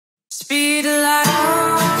Speed of light.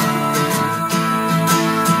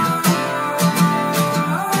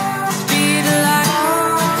 Speed of light.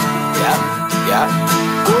 Yeah.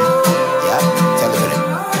 Tell her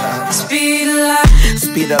that. Speed of light.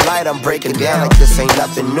 Speed of light, I'm breaking down like this ain't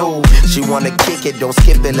nothing new. She wanna kick it, don't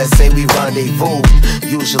skip it, let's say we rendezvous.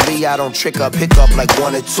 Usually I don't trick up, pick up like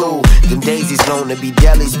one or two. Them daisies known to be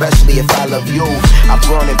deadly, especially if I love you. I've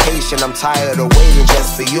grown impatient, I'm tired of waiting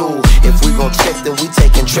just for you. If we gon' trip, then we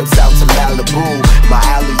taking trips out to Malibu. My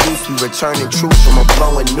alley-oops, we returning troops from a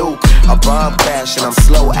blowing nuke. A bomb crash and I'm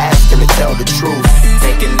slow asking to tell the truth.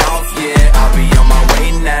 Taking off, yeah, I'll be on my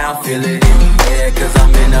way now. Feel it in the air, cause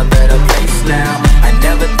I'm in a better place now. I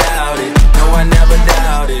never doubt it, no I never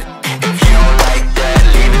doubt it. If you don't like that,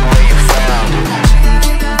 leave it where you found it.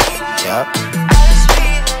 Yep.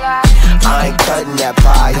 I ain't cutting that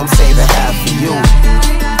pie, I'm saving half for you.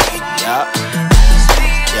 Yep.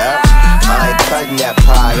 I ain't cutting that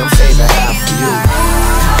pie, I'm saving half for you.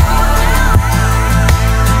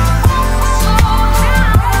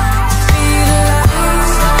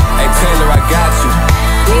 Hey Taylor, I got you.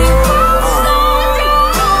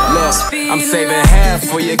 I'm saving half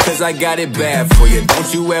for you cause I got it bad for you.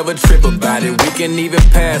 Don't you ever trip about it, we can even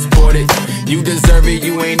passport it. You deserve it,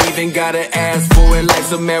 you ain't even gotta ask for it.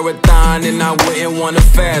 Life's a marathon and I wouldn't wanna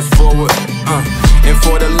fast forward. And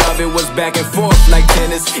for the love it was back and forth like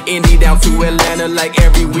tennis. Indy down to Atlanta like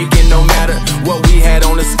every weekend. No matter what we had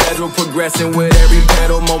on the schedule, progressing with every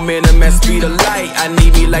pedal. Momentum at speed of light, I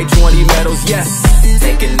need me like 20 medals, yes.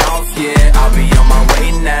 Taking off, yeah, I'll be on my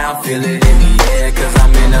way now. Feel it in the air cause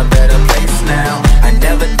I'm in a better place now. I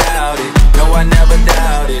never doubt it, no I never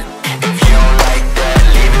doubt it. If you don't like that,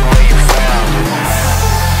 leave it where you found it.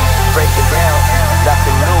 Break it down,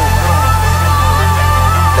 nothing new.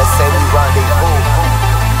 Let's say we rendezvous.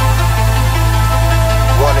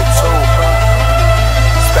 One or two,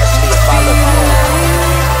 especially if I love you.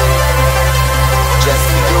 Just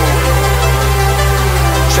for you.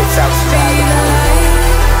 Trips out to Malibu.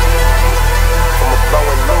 From a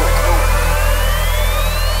blowing nuke.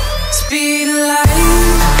 Speed of light.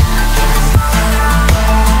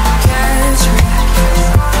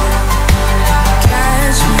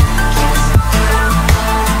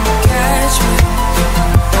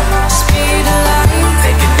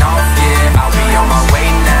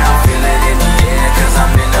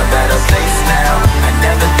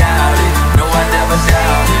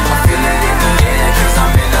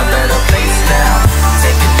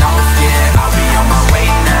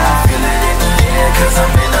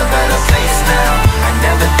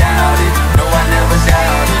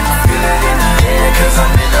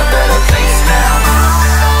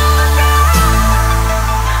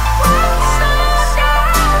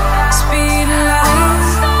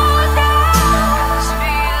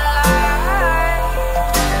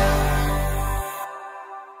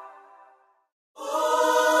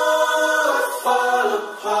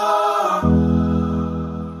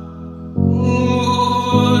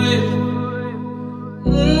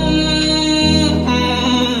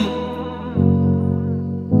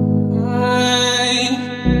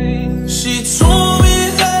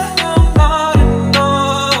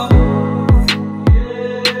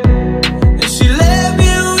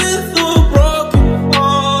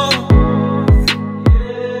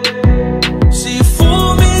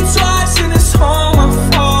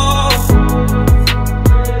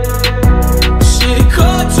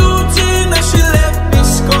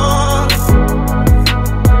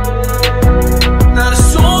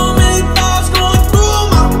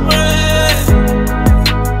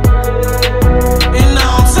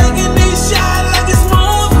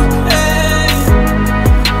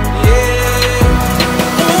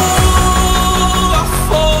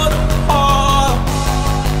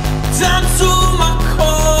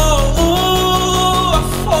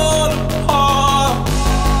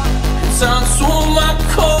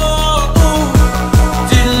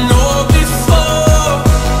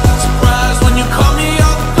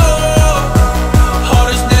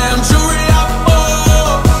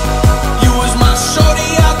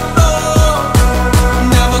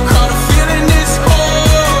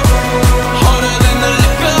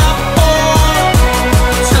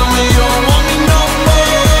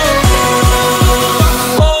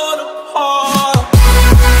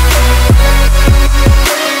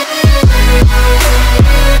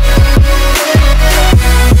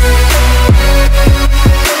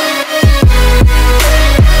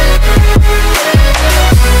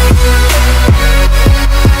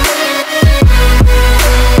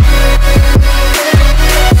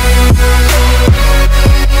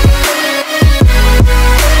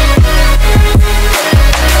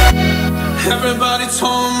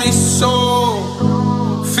 me so,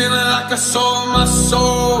 feeling like I sold my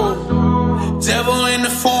soul. Devil in the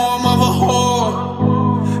form of a whore,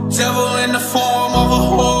 devil in the form of a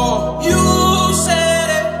whore. You said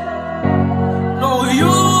it, no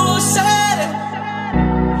you said it,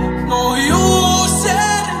 no you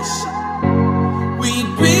said it, we'd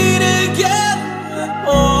be together.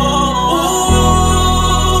 Oh,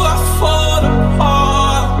 I fall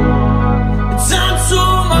apart, down to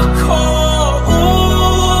my core.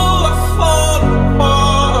 Oh, I fall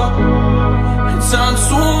apart, down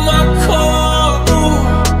to my core. Ooh,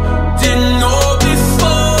 didn't know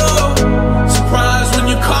before, surprised when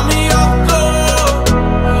you call me off guard.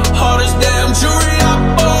 Hardest damn jewelry I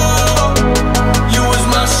bought, you was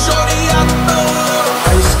my shorty I thought.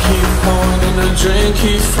 Ice keep pouring and the drink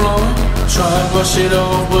keep flowing. Try to brush it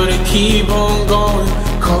off but it keep on going.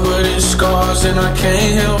 Covered in scars and I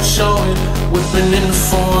can't help showing. Whipping in the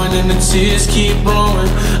foreign and the tears keep blowing.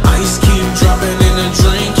 Ice keep dropping and the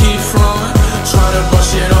drink keep flowing. Try to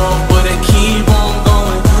brush it off but it keep on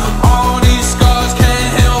going. All these scars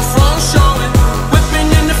can't help from showing. Whipping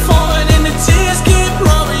in the foreign and the tears keep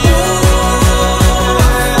blowing.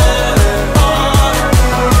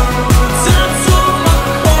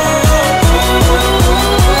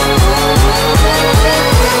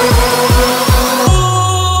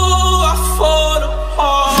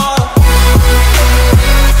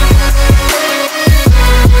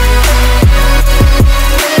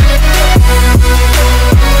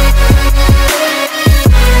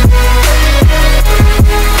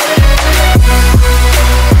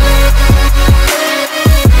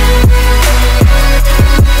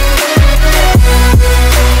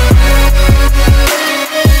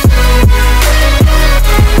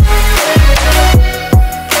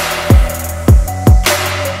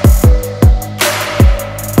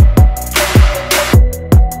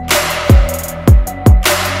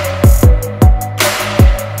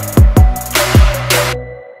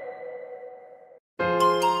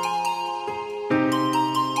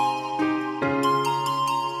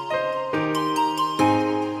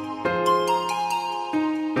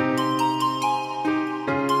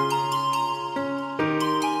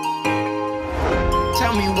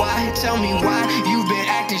 Tell me why you've been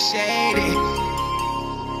acting shady.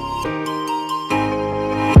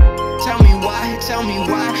 Tell me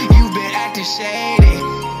why you've been acting shady.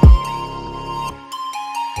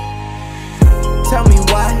 Tell me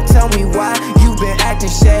why you've been acting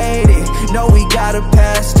shady. Know we got a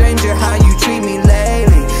past, stranger, how you treat me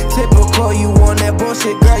lately. Typical, you on that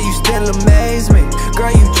bullshit, girl, you still amaze me.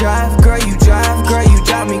 Girl, you drive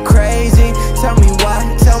me crazy. Tell me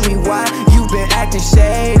why you been acting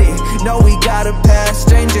shady. Know we got a past,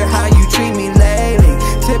 stranger, how you treat me lately.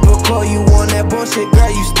 Typical, you on that bullshit, girl,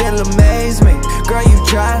 you still amaze me. Girl, you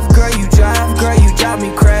drive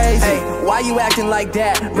me crazy. Hey, why you acting like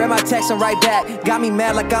that? Read my text and write back. Got me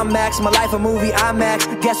mad like I'm Max, my life a movie,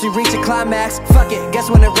 IMAX. Guess we reach a climax, fuck it, guess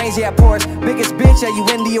when it rains, yeah, it pours. Biggest bitch, yeah, you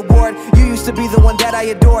win the award. You used to be the one that I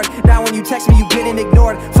adored. Now when you text me, you getting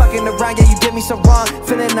ignored. Fucking around, yeah, you did me so wrong.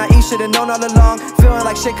 Feeling naive, should've known all along. Feeling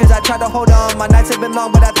like shit cause I tried to hold on. My nights have been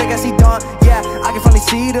long, but I think I see dawn. Yeah, I can finally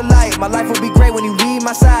see the light. My life will be great when you leave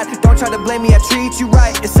my side. Don't try to blame me, I treat you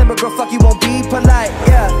right. It's simple, girl, fuck, you won't be polite.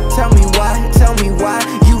 Yeah, tell me why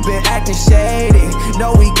you been acting shady.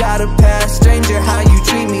 Know we got a past, stranger, how you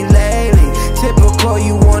treat me lately. Typical,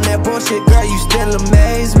 you on that bullshit, girl, you still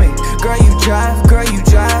amaze me. Girl, you drive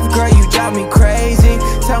me crazy.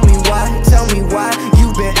 Tell me why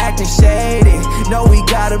you been acting shady. Know we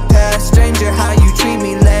got a past, stranger, how you treat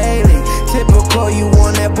me lately. Typical, you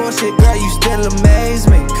on that bullshit, girl, you still amaze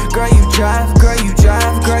me. Girl, you drive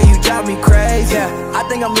me crazy. Yeah, I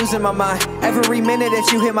think I'm losing my mind. Every minute that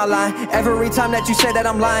you hit my line, every time that you say that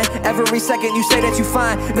I'm lying, every second you say that you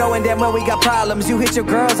fine, knowing damn well we got problems. You hit your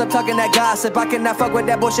girls up talking that gossip. I cannot fuck with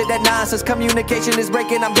that bullshit, that nonsense. Communication is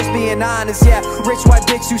breaking, I'm just being honest. Yeah, rich white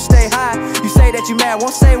bitch, you stay high. You say that you mad,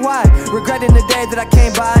 won't say why. Regretting the day that I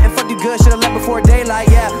came by and fucked you good, should've left before daylight.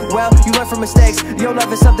 Yeah, well, you learn from mistakes. Your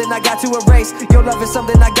love is something I got to erase. Your love is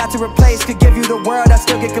something I got to replace. Could give you the world, I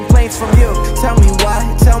still get complaints from you. Tell me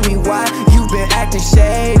why you been acting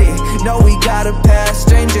shady. Know we got a past,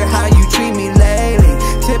 stranger, how you treat me lately.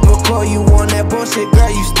 Typical, you on that bullshit, girl,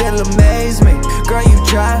 you still amaze me. Girl, you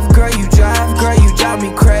drive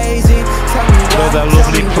me crazy. Tell me why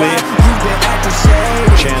you been acting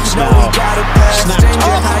shady. Chance know now. we got a past,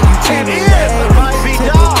 stranger, how you treat me lately.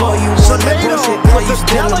 Typical, you on that